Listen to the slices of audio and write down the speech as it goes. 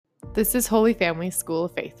This is Holy Family School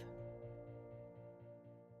of Faith.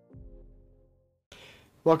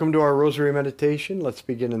 Welcome to our Rosary Meditation. Let's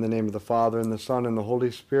begin in the name of the Father, and the Son, and the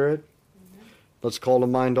Holy Spirit. Amen. Let's call to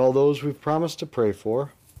mind all those we've promised to pray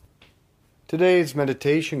for. Today's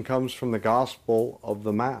meditation comes from the Gospel of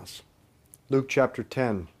the Mass. Luke chapter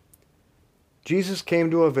 10. Jesus came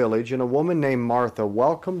to a village, and a woman named Martha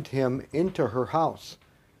welcomed him into her house.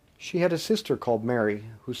 She had a sister called Mary,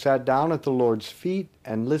 who sat down at the Lord's feet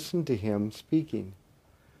and listened to him speaking.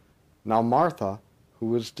 Now Martha, who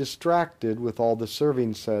was distracted with all the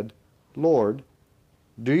serving, said, "Lord,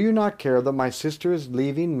 do you not care that my sister is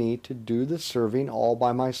leaving me to do the serving all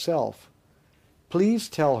by myself? Please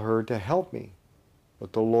tell her to help me."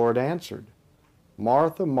 But the Lord answered,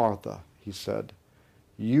 "Martha, Martha," he said,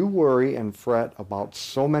 "you worry and fret about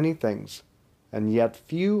so many things, and yet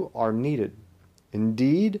few are needed.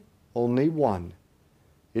 Indeed, only one.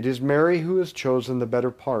 It is Mary who has chosen the better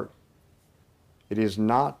part. It is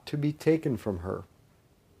not to be taken from her."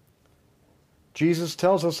 Jesus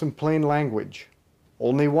tells us in plain language,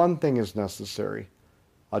 only one thing is necessary: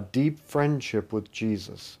 a deep friendship with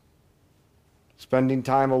Jesus. Spending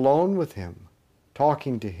time alone with him,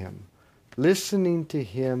 talking to him, listening to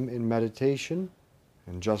him in meditation,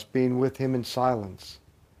 and just being with him in silence.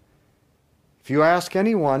 If you ask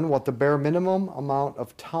anyone what the bare minimum amount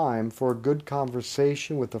of time for a good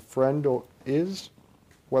conversation with a friend is,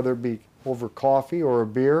 whether it be over coffee or a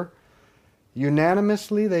beer,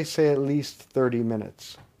 unanimously they say at least 30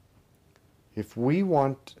 minutes. If we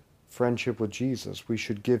want friendship with Jesus, we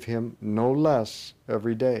should give him no less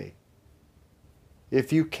every day.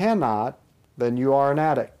 If you cannot, then you are an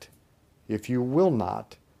addict. If you will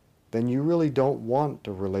not, then you really don't want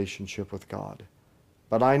a relationship with God.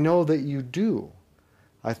 But I know that you do.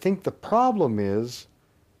 I think the problem is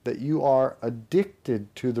that you are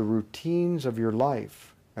addicted to the routines of your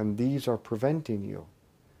life, and these are preventing you.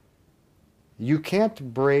 You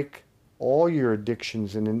can't break all your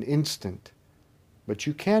addictions in an instant, but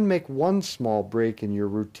you can make one small break in your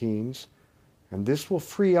routines, and this will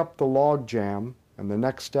free up the log jam, and the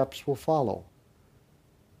next steps will follow.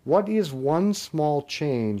 What is one small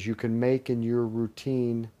change you can make in your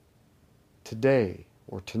routine today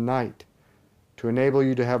or tonight to enable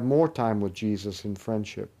you to have more time with Jesus in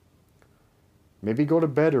friendship? Maybe go to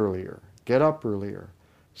bed earlier, get up earlier,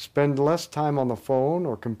 spend less time on the phone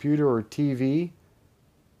or computer or TV,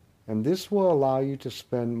 and this will allow you to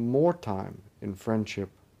spend more time in friendship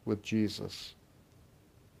with Jesus.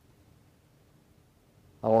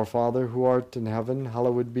 Our Father, who art in heaven,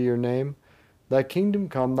 hallowed be your name. Thy kingdom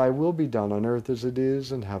come, thy will be done on earth as it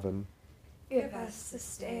is in heaven. Give us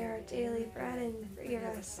this day our daily bread, and forgive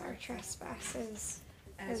us our trespasses,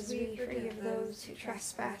 as we forgive those who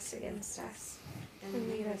trespass against us. And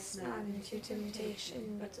lead us not into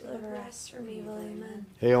temptation, but deliver us from evil. Amen.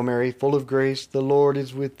 Hail Mary, full of grace, the Lord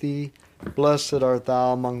is with thee. Blessed art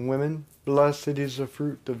thou among women. Blessed is the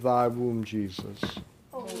fruit of thy womb, Jesus.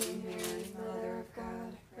 Holy Mary, Mother of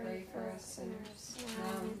God, pray for us sinners,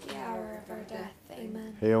 now and at the hour of our death.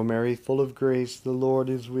 Amen. Hail Mary, full of grace, the Lord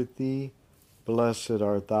is with thee. Blessed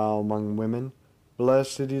art thou among women.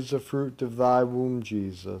 Blessed is the fruit of thy womb,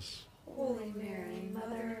 Jesus. Holy Mary,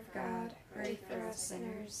 Mother of God, pray for us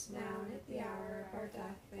sinners, now and at the hour of our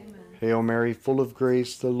death. Amen. Hail Mary, full of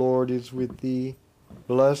grace, the Lord is with thee.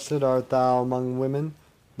 Blessed art thou among women.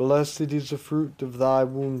 Blessed is the fruit of thy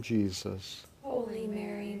womb, Jesus. Holy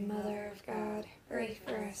Mary, Mother of God, pray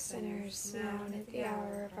for us sinners, now and at the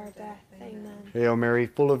hour of our death. Amen. Hail Mary,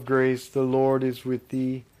 full of grace, the Lord is with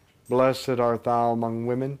thee. Blessed art thou among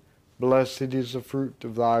women. Blessed is the fruit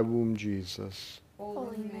of thy womb, Jesus.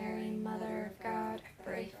 Holy Mary, Mother of God,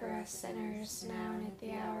 pray for us sinners, now and at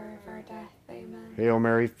the hour of our death. Amen. Hail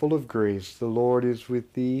Mary, full of grace, the Lord is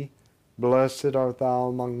with thee. Blessed art thou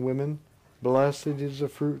among women. Blessed is the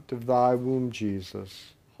fruit of thy womb,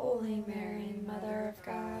 Jesus. Holy Mary, Mother of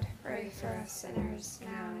God, pray for us sinners,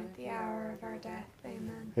 now and at the hour of our death.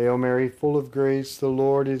 Amen. Hail Mary, full of grace, the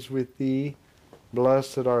Lord is with thee.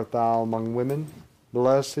 Blessed art thou among women.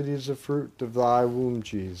 Blessed is the fruit of thy womb,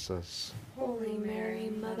 Jesus. Holy Mary,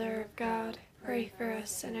 Mother of God, pray for us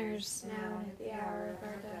sinners, now and at the hour of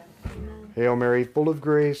our death. Amen. Hail Mary, full of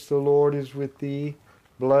grace, the Lord is with thee.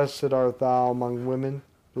 Blessed art thou among women.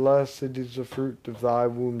 Blessed is the fruit of thy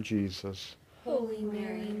womb, Jesus. Holy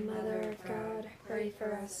Mary, Mother of God, pray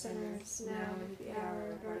for us sinners, now and at the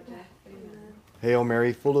hour of our death. Amen. Hail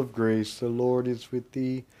Mary, full of grace, the Lord is with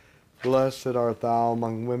thee. Blessed art thou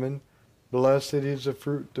among women. Blessed is the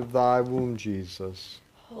fruit of thy womb, Jesus.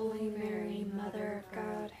 Holy Mary, Mother of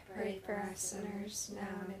God, pray for us sinners,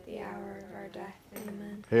 now and at the hour of our death.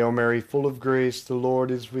 Amen. Hail Mary, full of grace, the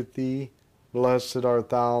Lord is with thee. Blessed art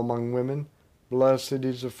thou among women. Blessed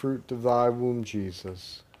is the fruit of thy womb,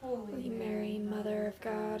 Jesus. Holy Mary, Mother of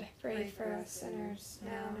God, pray for us sinners,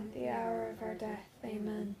 now and at the hour of our death.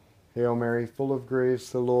 Amen. Hail Mary, full of grace,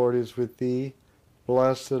 the Lord is with thee.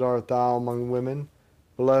 Blessed art thou among women.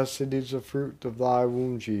 Blessed is the fruit of thy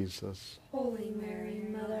womb, Jesus. Holy Mary,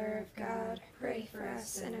 Mother of God, pray for us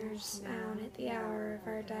sinners, now and at the hour of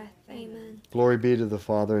our death. Amen. Glory be to the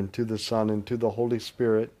Father, and to the Son, and to the Holy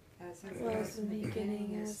Spirit. As it was in the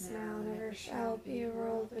beginning, as now, and ever shall be, a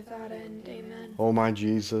world without end. Amen. O my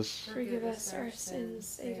Jesus, Forgive us our sins,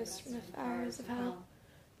 save us from the fires of hell.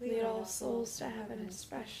 Lead all souls to heaven,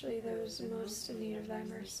 especially those most in need of thy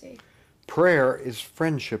mercy. prayer is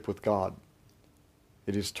friendship with God.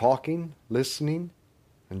 It is talking, listening,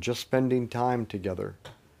 and just spending time together.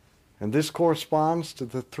 And this corresponds to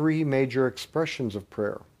the three major expressions of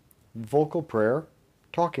prayer: vocal prayer,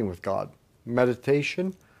 talking with God;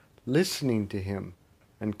 meditation, listening to Him;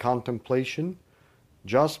 and contemplation,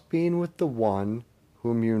 just being with the one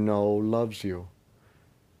whom you know loves you.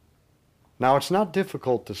 Now, it's not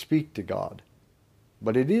difficult to speak to God,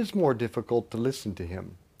 but it is more difficult to listen to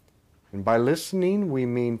Him. And by listening, we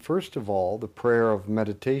mean, first of all, the prayer of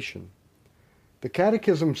meditation. The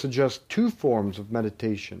Catechism suggests two forms of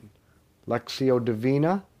meditation: Lectio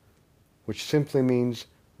Divina, which simply means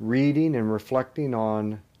reading and reflecting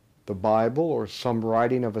on the Bible or some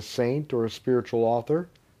writing of a saint or a spiritual author;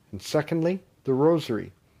 and secondly, the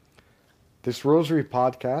Rosary. This Rosary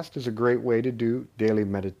podcast is a great way to do daily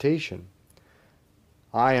meditation.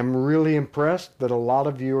 I am really impressed that a lot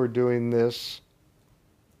of you are doing this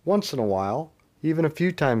once in a while, even a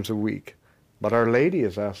few times a week, but Our Lady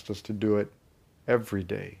has asked us to do it every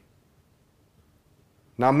day.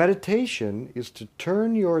 Now, meditation is to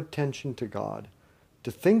turn your attention to God,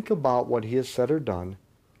 to think about what He has said or done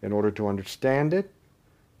in order to understand it,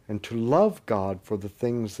 and to love God for the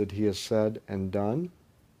things that He has said and done,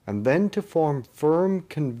 and then to form firm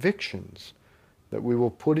convictions that we will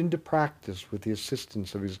put into practice with the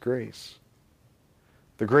assistance of His grace.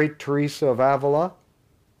 The great Teresa of Avila,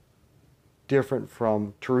 different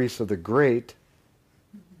from Teresa the Great,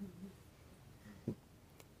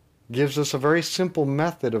 gives us a very simple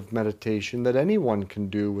method of meditation that anyone can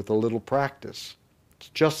do with a little practice. It's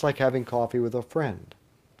just like having coffee with a friend.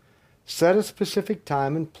 Set a specific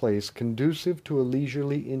time and place conducive to a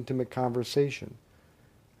leisurely, intimate conversation,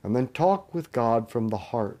 and then talk with God from the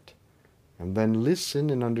heart, and then listen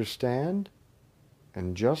and understand,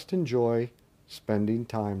 and just enjoy spending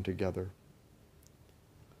time together.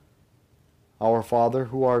 Our Father,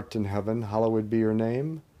 who art in heaven, hallowed be your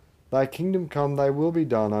name. Thy kingdom come, thy will be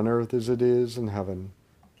done on earth as it is in heaven.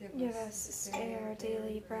 Give us this day our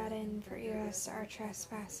daily bread, and forgive us our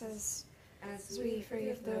trespasses, as we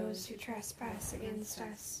forgive those who trespass against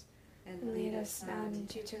us. And lead us not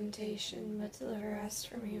into temptation, but deliver us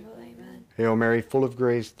from evil. Amen. Hail Mary, full of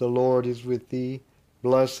grace, the Lord is with thee.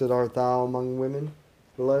 Blessed art thou among women.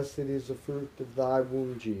 Blessed is the fruit of thy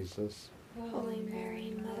womb, Jesus. Holy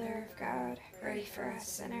Mary, Mother of God, pray for us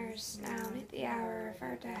sinners, now and at the hour of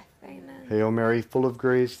our death. Amen. Hail Mary, full of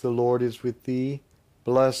grace, the Lord is with thee.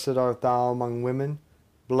 Blessed art thou among women.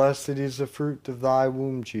 Blessed is the fruit of thy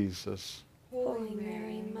womb, Jesus. Holy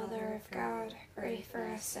Mary, Mother of God, pray for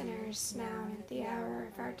us sinners, now and at the hour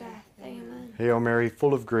of our death. Amen. Hail Mary,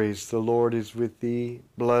 full of grace, the Lord is with thee.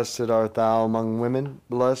 Blessed art thou among women.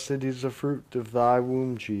 Blessed is the fruit of thy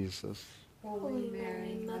womb, Jesus. Holy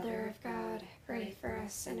Mary, Mother of God, pray for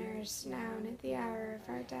us sinners, now and at the hour of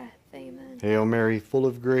our death. Amen. Hail Mary, full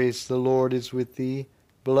of grace, the Lord is with thee.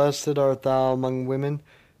 Blessed art thou among women.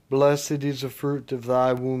 Blessed is the fruit of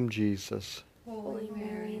thy womb, Jesus. Holy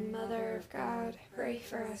Mary, Mother of God, pray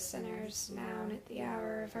for us sinners, now and at the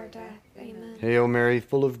hour of our death. Amen. Hail Mary,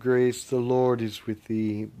 full of grace, the Lord is with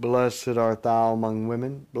thee. Blessed art thou among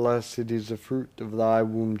women. Blessed is the fruit of thy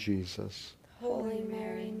womb, Jesus. Holy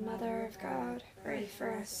Mary, Mother of God, pray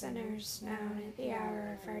for us sinners, now and at the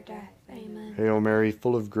hour of our death. Amen. Hail Mary,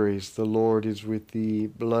 full of grace, the Lord is with thee.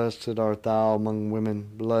 Blessed art thou among women.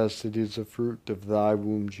 Blessed is the fruit of thy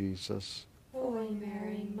womb, Jesus. Holy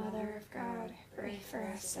Mary, Mother of God, pray for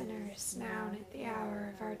us sinners, now and at the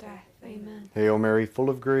hour of our death. Amen. Hail Mary, full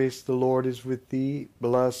of grace, the Lord is with thee.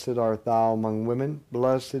 Blessed art thou among women.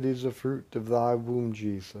 Blessed is the fruit of thy womb,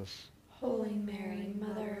 Jesus. Holy Mary,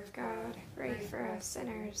 Mother of God, pray for us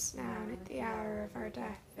sinners, now and at the hour of our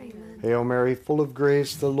death. Amen. Hail Mary, full of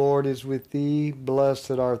grace, the Lord is with thee.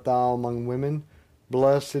 Blessed art thou among women.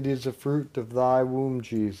 Blessed is the fruit of thy womb,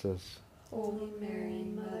 Jesus. Holy Mary,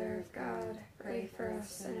 Mother of God, pray for us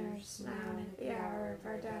sinners, now and at the hour of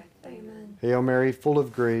our death. Amen. Hail Mary, full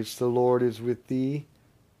of grace, the Lord is with thee.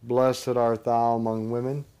 Blessed art thou among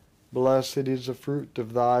women. Blessed is the fruit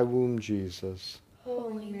of thy womb, Jesus.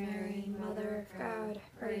 Holy Mary, Mother of God,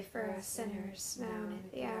 pray for us sinners, now and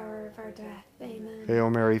at the hour of our death. Amen. Hail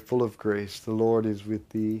Mary, full of grace, the Lord is with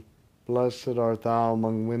thee. Blessed art thou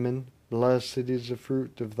among women. Blessed is the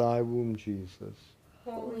fruit of thy womb, Jesus.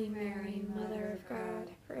 Holy Mary, Mother of God,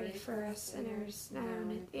 pray for us sinners, now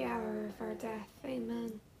and at the hour of our death.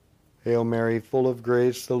 Amen. Hail Mary, full of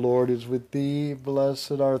grace, the Lord is with thee.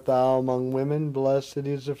 Blessed art thou among women. Blessed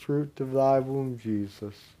is the fruit of thy womb,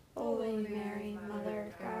 Jesus. Holy Mary, Mother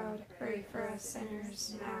of God, pray for us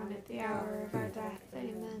sinners, now and at the hour of our death.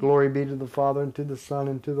 Amen. Glory be to the Father, and to the Son,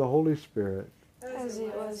 and to the Holy Spirit. As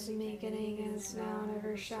it was in the beginning, as now, and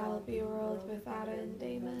ever shall be, world without end.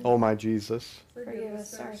 Amen. O my Jesus, Forgive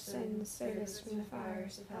us our sins, save us from the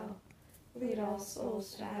fires of hell. Lead all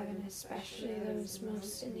souls to heaven, especially those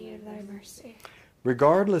most in need of thy mercy.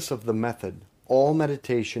 regardless of the method, all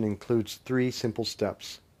meditation includes 3 simple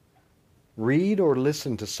steps. Read or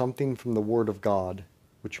listen to something from the Word of God,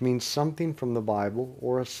 which means something from the Bible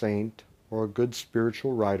or a saint or a good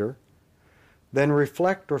spiritual writer. Then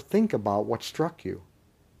reflect or think about what struck you.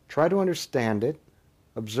 Try to understand it,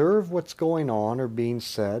 observe what's going on or being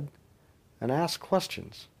said, and ask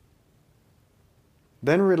questions.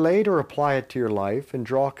 Then relate or apply it to your life and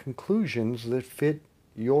draw conclusions that fit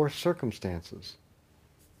your circumstances.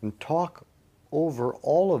 And talk over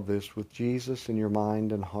all of this with Jesus in your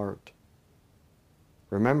mind and heart.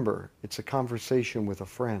 Remember, it's a conversation with a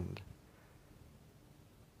friend.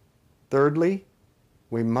 Thirdly,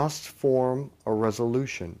 we must form a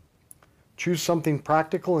resolution. Choose something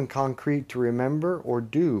practical and concrete to remember or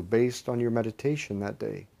do based on your meditation that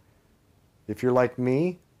day. If you're like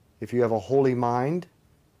me, if you have a holy mind,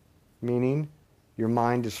 meaning your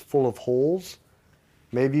mind is full of holes,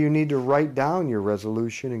 maybe you need to write down your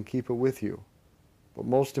resolution and keep it with you. But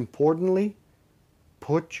most importantly,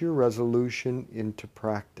 put your resolution into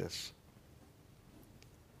practice.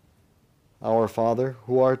 Our Father,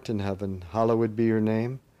 who art in heaven, hallowed be your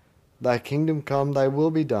name. Thy kingdom come, thy will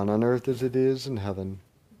be done on earth as it is in heaven.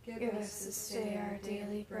 Give us this day our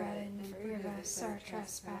daily bread, and forgive us our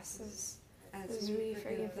trespasses, as we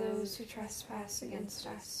forgive those who trespass against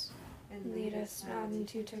us. And lead us not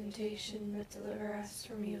into temptation, but deliver us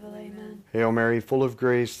from evil. Amen. Hail Mary, full of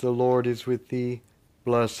grace, the Lord is with thee.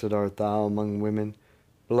 Blessed art thou among women.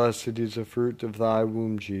 Blessed is the fruit of thy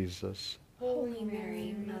womb, Jesus. Holy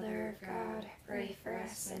Mary, Mother of God, pray for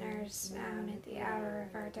us sinners, now and at the hour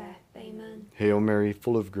of our death. Amen. Hail Mary,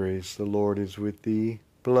 full of grace, the Lord is with thee.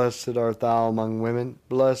 Blessed art thou among women.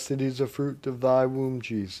 Blessed is the fruit of thy womb,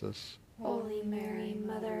 Jesus. Holy Mary,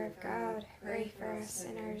 Mother of God, pray for us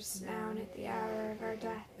sinners, now and at the hour of our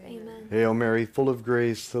death. Amen. Hail Mary, full of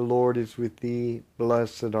grace, the Lord is with thee.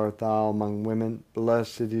 Blessed art thou among women.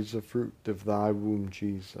 Blessed is the fruit of thy womb,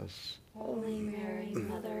 Jesus. Holy Mary,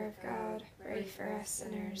 Mother of God, pray for us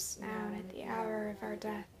sinners, now and at the hour of our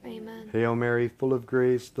death. Amen. Hail Mary, full of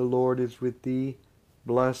grace, the Lord is with thee.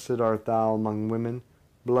 Blessed art thou among women.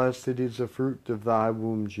 Blessed is the fruit of thy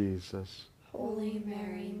womb, Jesus. Holy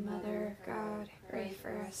Mary, Mother of God, pray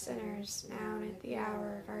for us sinners, now and at the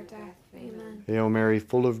hour of our death. Amen. Hail Mary,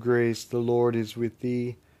 full of grace, the Lord is with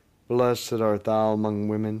thee. Blessed art thou among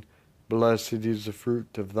women. Blessed is the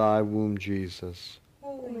fruit of thy womb, Jesus.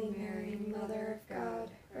 Holy Mary, Mother of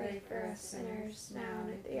God, pray for us sinners, now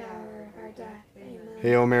and at the hour of our death. Amen.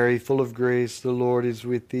 Hail Mary, full of grace, the Lord is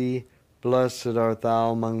with thee. Blessed art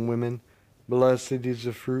thou among women. Blessed is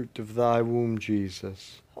the fruit of thy womb,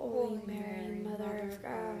 Jesus. Holy Mary, Mother of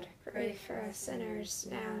God, pray for us sinners,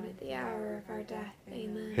 now and at the hour of our death.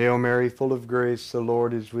 Amen. Hail Mary, full of grace, the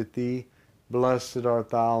Lord is with thee. Blessed art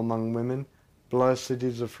thou among women. Blessed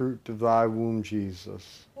is the fruit of thy womb,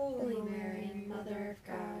 Jesus. Holy Mary, Mother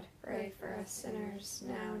of God, pray for us sinners,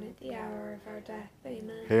 now and at the hour of our death.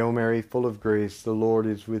 Amen. Hail Mary, full of grace, the Lord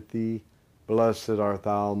is with thee. Blessed art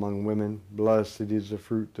thou among women. Blessed is the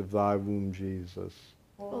fruit of thy womb, Jesus.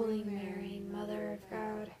 Holy Mary, Mother of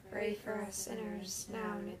God, pray for us sinners,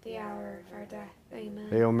 now and at the hour of our death. Amen.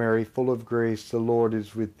 Hail Mary, full of grace, the Lord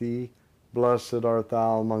is with thee. Blessed art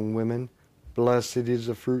thou among women. Blessed is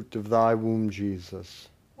the fruit of thy womb, Jesus.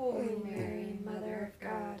 Holy Mary, Mother of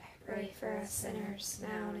God, pray for us sinners,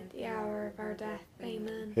 now and at the hour of our death.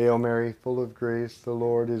 Amen. Hail Mary, full of grace, the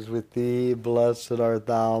Lord is with thee. Blessed art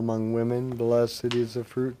thou among women. Blessed is the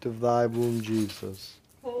fruit of thy womb, Jesus.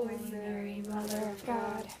 Holy Mary, Mother of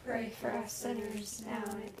God, pray for us sinners, now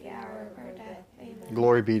and at the hour of our death. Amen.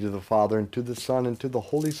 Glory be to the Father, and to the Son, and to the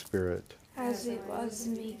Holy Spirit. as it was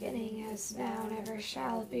in the beginning, as now, and ever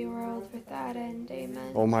shall be, world without end.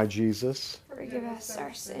 Amen. O my Jesus, Forgive us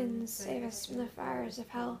our sins, save us from the fires of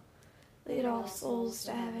hell. Lead all souls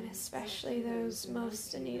to heaven, especially those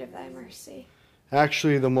most in need of thy mercy.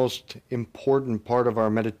 actually the most important part of our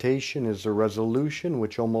meditation is the resolution,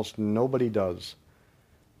 which almost nobody does.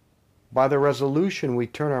 By the resolution, we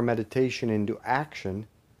turn our meditation into action.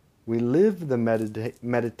 We live the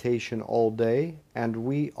meditation all day, and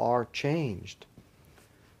we are changed.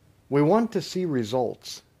 We want to see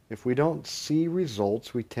results. If we don't see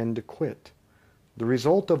results, we tend to quit. The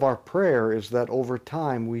result of our prayer is that over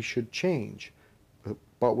time we should change.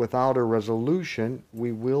 But without a resolution,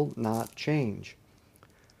 we will not change.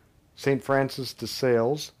 St. Francis de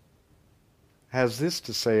Sales has this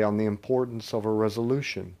to say on the importance of a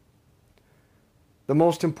resolution. The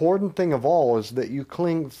most important thing of all is that you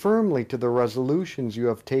cling firmly to the resolutions you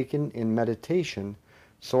have taken in meditation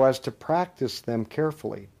so as to practice them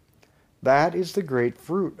carefully. That is the great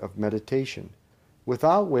fruit of meditation,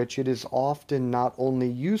 without which it is often not only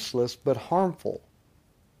useless but harmful.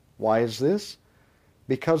 Why is this?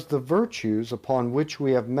 Because the virtues upon which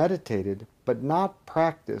we have meditated but not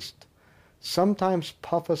practiced sometimes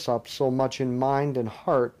puff us up so much in mind and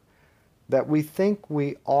heart that we think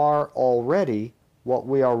we are already what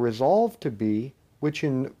we are resolved to be, which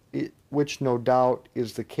no doubt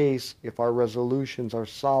is the case if our resolutions are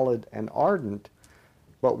solid and ardent,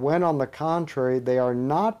 but when on the contrary they are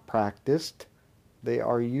not practiced, they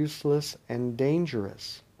are useless and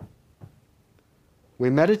dangerous.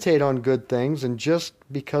 We meditate on good things, and just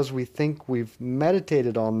because we think we've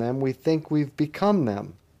meditated on them, we think we've become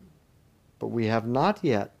them. But we have not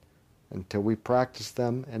yet, until we practice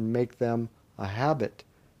them and make them a habit,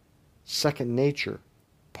 second nature,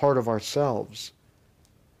 part of ourselves.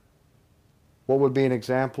 What would be an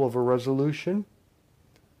example of a resolution?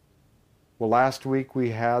 Well, last week we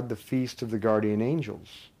had the Feast of the Guardian Angels.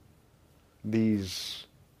 These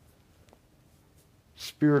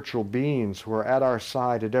spiritual beings who are at our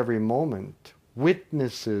side at every moment,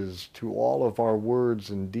 witnesses to all of our words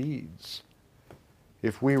and deeds.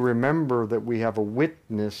 If we remember that we have a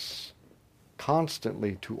witness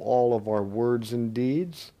constantly to all of our words and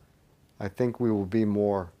deeds, I think we will be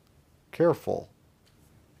more careful.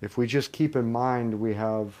 If we just keep in mind we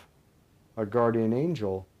have a guardian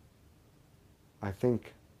angel, I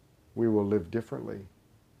think we will live differently.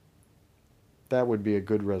 That would be a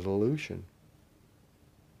good resolution.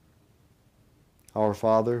 Our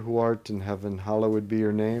Father, who art in heaven, hallowed be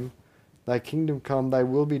your name. Thy kingdom come, thy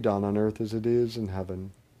will be done on earth as it is in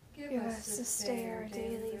heaven. Give us this day our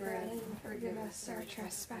daily bread, and forgive us our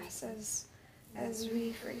trespasses, as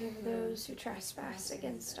we forgive those who trespass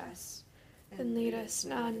against us. And lead us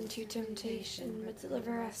not into temptation, but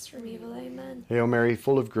deliver us from evil. Amen. Hail Mary,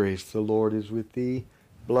 full of grace, the Lord is with thee.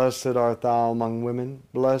 Blessed art thou among women.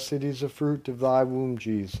 Blessed is the fruit of thy womb,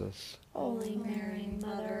 Jesus. Holy Mary,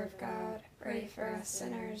 Mother of God, pray for us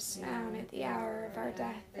sinners, now and at the hour of our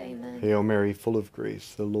death. Amen. Hail Mary, full of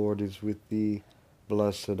grace, the Lord is with thee.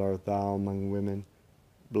 Blessed art thou among women.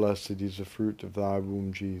 Blessed is the fruit of thy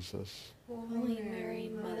womb, Jesus. Holy Mary,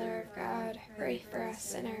 Mother of God, pray for us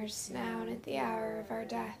sinners, now and at the hour of our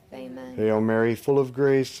death. Amen. Hail Mary, full of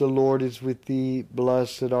grace, the Lord is with thee.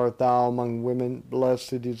 Blessed art thou among women.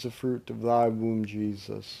 Blessed is the fruit of thy womb,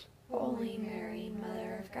 Jesus. Holy Mary,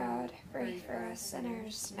 Mother of God, pray for us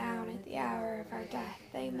sinners, now and at the hour of our death.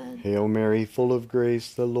 Amen. Hail Mary, full of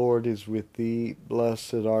grace, the Lord is with thee.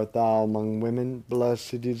 Blessed art thou among women.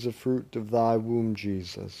 Blessed is the fruit of thy womb,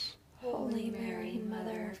 Jesus. Holy Mary,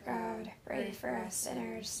 Mother of God, pray for us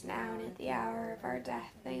sinners, now and at the hour of our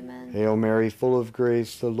death. Amen. Hail Mary, full of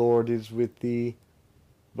grace, the Lord is with thee.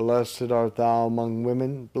 Blessed art thou among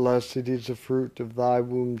women. Blessed is the fruit of thy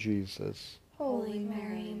womb, Jesus. Holy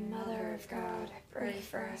Mary, Mother of God, pray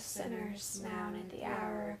for us sinners, now and at the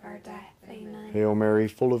hour of our death. Amen. Hail Mary,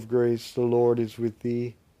 full of grace, the Lord is with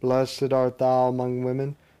thee. Blessed art thou among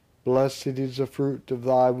women. Blessed is the fruit of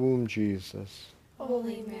thy womb, Jesus.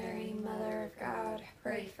 Holy Mary, Mother of God,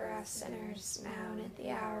 pray for us sinners, now and at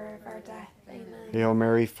the hour of our death. Amen. Hail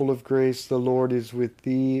Mary, full of grace, the Lord is with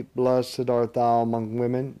thee. Blessed art thou among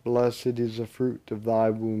women. Blessed is the fruit of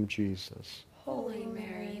thy womb, Jesus. Holy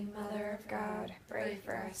Mary, Mother of God, pray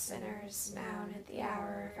for us sinners, now and at the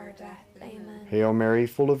hour of our death. Amen. Hail Mary,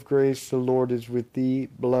 full of grace, the Lord is with thee.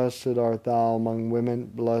 Blessed art thou among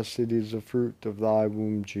women. Blessed is the fruit of thy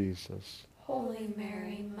womb, Jesus. Holy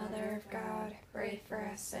Mary, Mother of God, pray for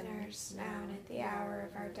us sinners, now and at the hour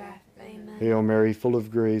of our death. Amen. Hail Mary, full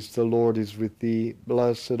of grace, the Lord is with thee.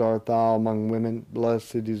 Blessed art thou among women.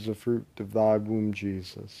 Blessed is the fruit of thy womb,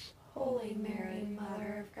 Jesus. Holy Mary,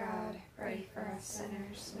 Mother of God, pray pray for us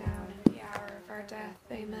sinners, now and at the hour of our death.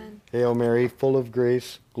 Amen. Hail Mary, full of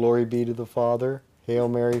grace, glory be to the Father. Hail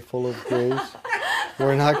Mary, full of grace.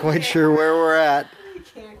 We're not quite sure where we're at.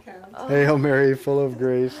 Hail Mary, full of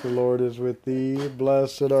grace, the Lord is with thee.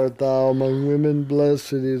 Blessed art thou among women,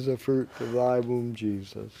 blessed is the fruit of thy womb,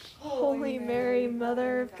 Jesus. Holy Mary,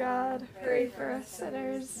 Mother of God, pray for us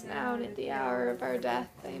sinners, now and at the hour of our death.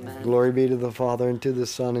 Amen. Glory be to the Father, and to the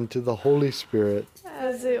Son, and to the Holy Spirit.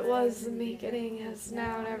 As it was in the beginning, as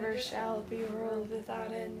now and ever shall be, world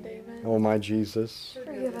without end. Amen. O my Jesus,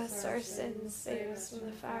 Forgive us our sins, save us from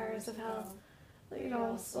the fires of hell. Lead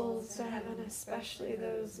all souls to heaven, especially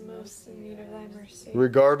those most in need of thy mercy.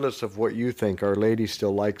 regardless of what you think, Our Lady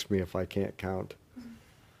still likes me if I can't count.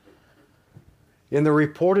 In the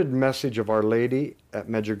reported message of Our Lady at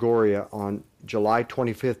Medjugorje on July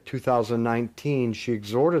 25th, 2019, she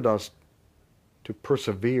exhorted us to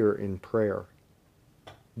persevere in prayer.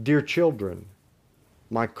 Dear children,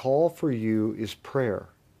 my call for you is prayer.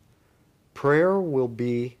 Prayer will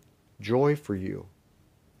be joy for you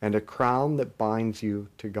and a crown that binds you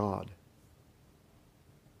to God.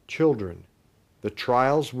 Children, the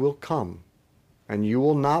trials will come, and you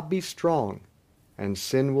will not be strong, and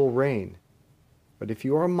sin will reign. But if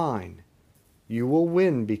you are mine, you will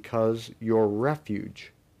win, because your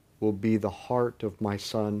refuge will be the heart of my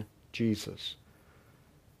Son, Jesus.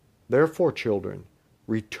 Therefore, children,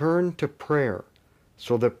 return to prayer,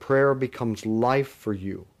 so that prayer becomes life for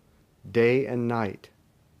you, day and night.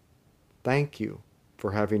 Thank you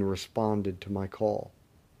for having responded to my call.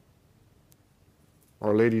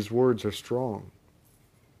 Our Lady's words are strong.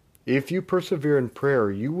 If you persevere in prayer,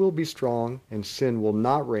 you will be strong, and sin will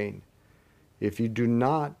not reign. If you do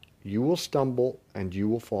not, you will stumble and you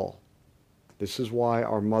will fall. This is why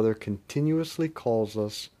our Mother continuously calls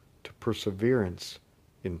us to perseverance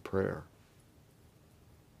in prayer.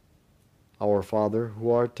 Our Father, who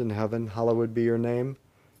art in heaven, hallowed be your name.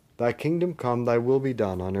 Thy kingdom come, thy will be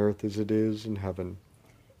done on earth as it is in heaven.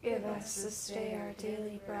 Give us this day our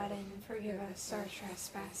daily bread, and forgive us our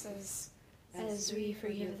trespasses, as we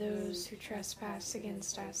forgive those who trespass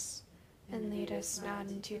against us. And lead us not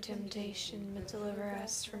into temptation, but deliver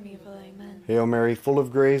us from evil. Amen. Hail Mary, full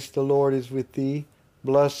of grace, the Lord is with thee.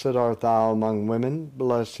 Blessed art thou among women,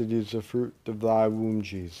 blessed is the fruit of thy womb,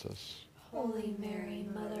 Jesus. Holy Mary,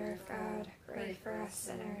 Mother of God, pray for us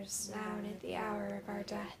sinners, now and at the hour of our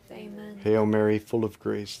death. Amen. Hail Mary, full of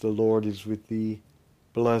grace, the Lord is with thee.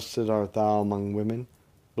 Blessed art thou among women,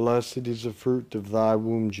 blessed is the fruit of thy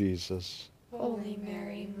womb, Jesus. Holy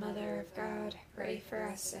Mary, Mother of God, pray for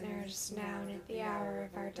us sinners, now and at the hour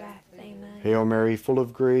of our death. Amen. Hail Mary, full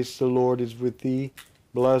of grace, the Lord is with thee.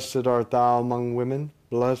 Blessed art thou among women,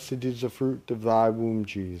 blessed is the fruit of thy womb,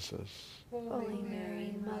 Jesus. Holy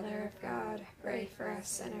Mary, Mother of God, pray for us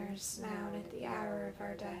sinners, now and at the hour of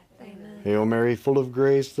our death. Amen. Hail Mary, full of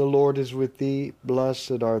grace, the Lord is with thee.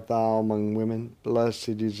 Blessed art thou among women,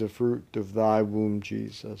 blessed is the fruit of thy womb,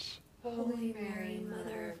 Jesus. Holy Mary,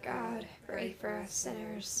 Mother of God, pray for us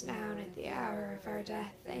sinners, now and at the hour of our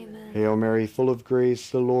death. Amen. Hail Mary, full of grace,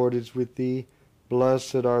 the Lord is with thee.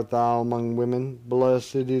 Blessed art thou among women,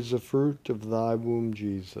 blessed is the fruit of thy womb,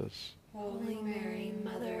 Jesus. Holy Mary,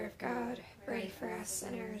 Mother of God, pray for us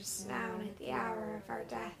sinners, now and at the hour of our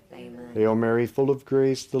death. Amen. Hail Mary, full of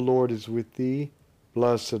grace, the Lord is with thee.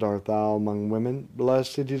 Blessed art thou among women,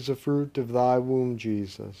 blessed is the fruit of thy womb,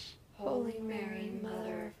 Jesus. Holy Mary,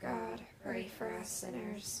 Mother of God, pray for us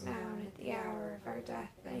sinners, now and at the hour of our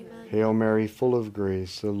death. Amen. Hail Mary, full of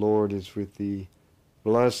grace, the Lord is with thee.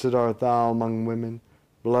 Blessed art thou among women,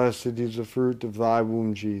 blessed is the fruit of thy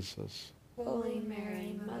womb, Jesus. Holy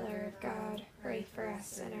Mary, Mother of God, pray for us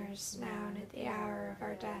sinners, now and at the hour of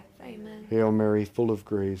our death. Amen. Hail Mary, full of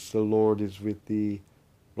grace, the Lord is with thee.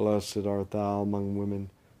 Blessed art thou among women,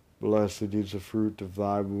 blessed is the fruit of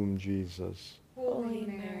thy womb, Jesus. Holy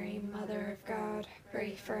Mary, Mother of God,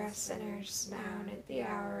 pray for us sinners, now and at the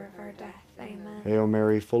hour of our death. Amen. Hail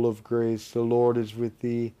Mary, full of grace, the Lord is with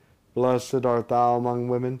thee. Blessed art thou among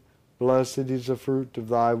women, blessed is the fruit of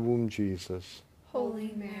thy womb, Jesus.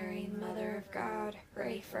 Holy Mary, Mother of God,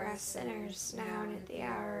 pray for us sinners, now and at the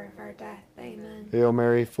hour of our death. Amen. Hail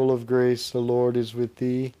Mary, full of grace, the Lord is with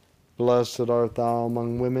thee. Blessed art thou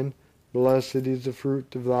among women, blessed is the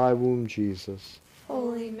fruit of thy womb, Jesus.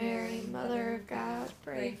 Holy Mary, Mother of God,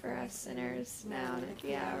 pray for us sinners, now and at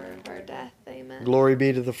the hour of our death. Amen. Glory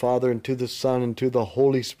be to the Father, and to the Son, and to the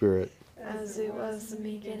Holy Spirit. As it was in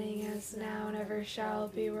the beginning, as now and ever shall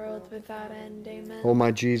be, world without end. Amen. O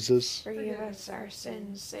my Jesus, Forgive us our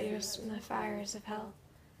sins, save us from the fires of hell.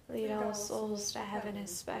 Lead all souls to heaven,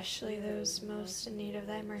 especially those most in need of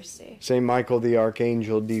thy mercy. Saint Michael the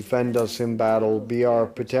Archangel, defend us in battle. Be our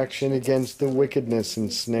protection against the wickedness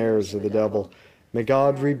and snares of the devil. May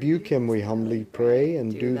God rebuke him, we humbly pray.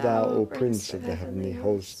 And do thou, O Prince of the heavenly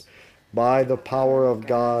host, by the power of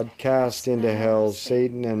God, cast into hell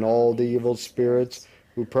Satan and all the evil spirits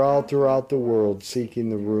who prowl throughout the world, seeking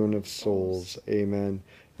the ruin of souls. Amen.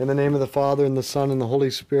 In the name of the Father, and the Son, and the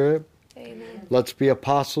Holy Spirit. Amen. Let's be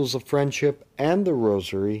apostles of friendship and the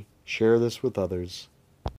Rosary. Share this with others.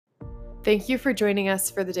 Thank you for joining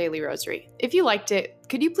us for the Daily Rosary. If you liked it,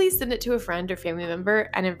 could you please send it to a friend or family member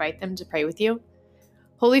and invite them to pray with you?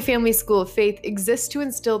 Holy Family School of Faith exists to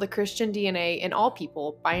instill the Christian DNA in all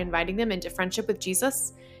people by inviting them into friendship with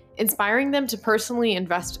Jesus, inspiring them to personally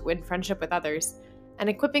invest in friendship with others, and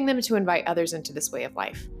equipping them to invite others into this way of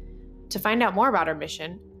life. To find out more about our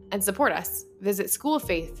mission and support us, visit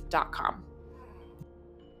schooloffaith.com.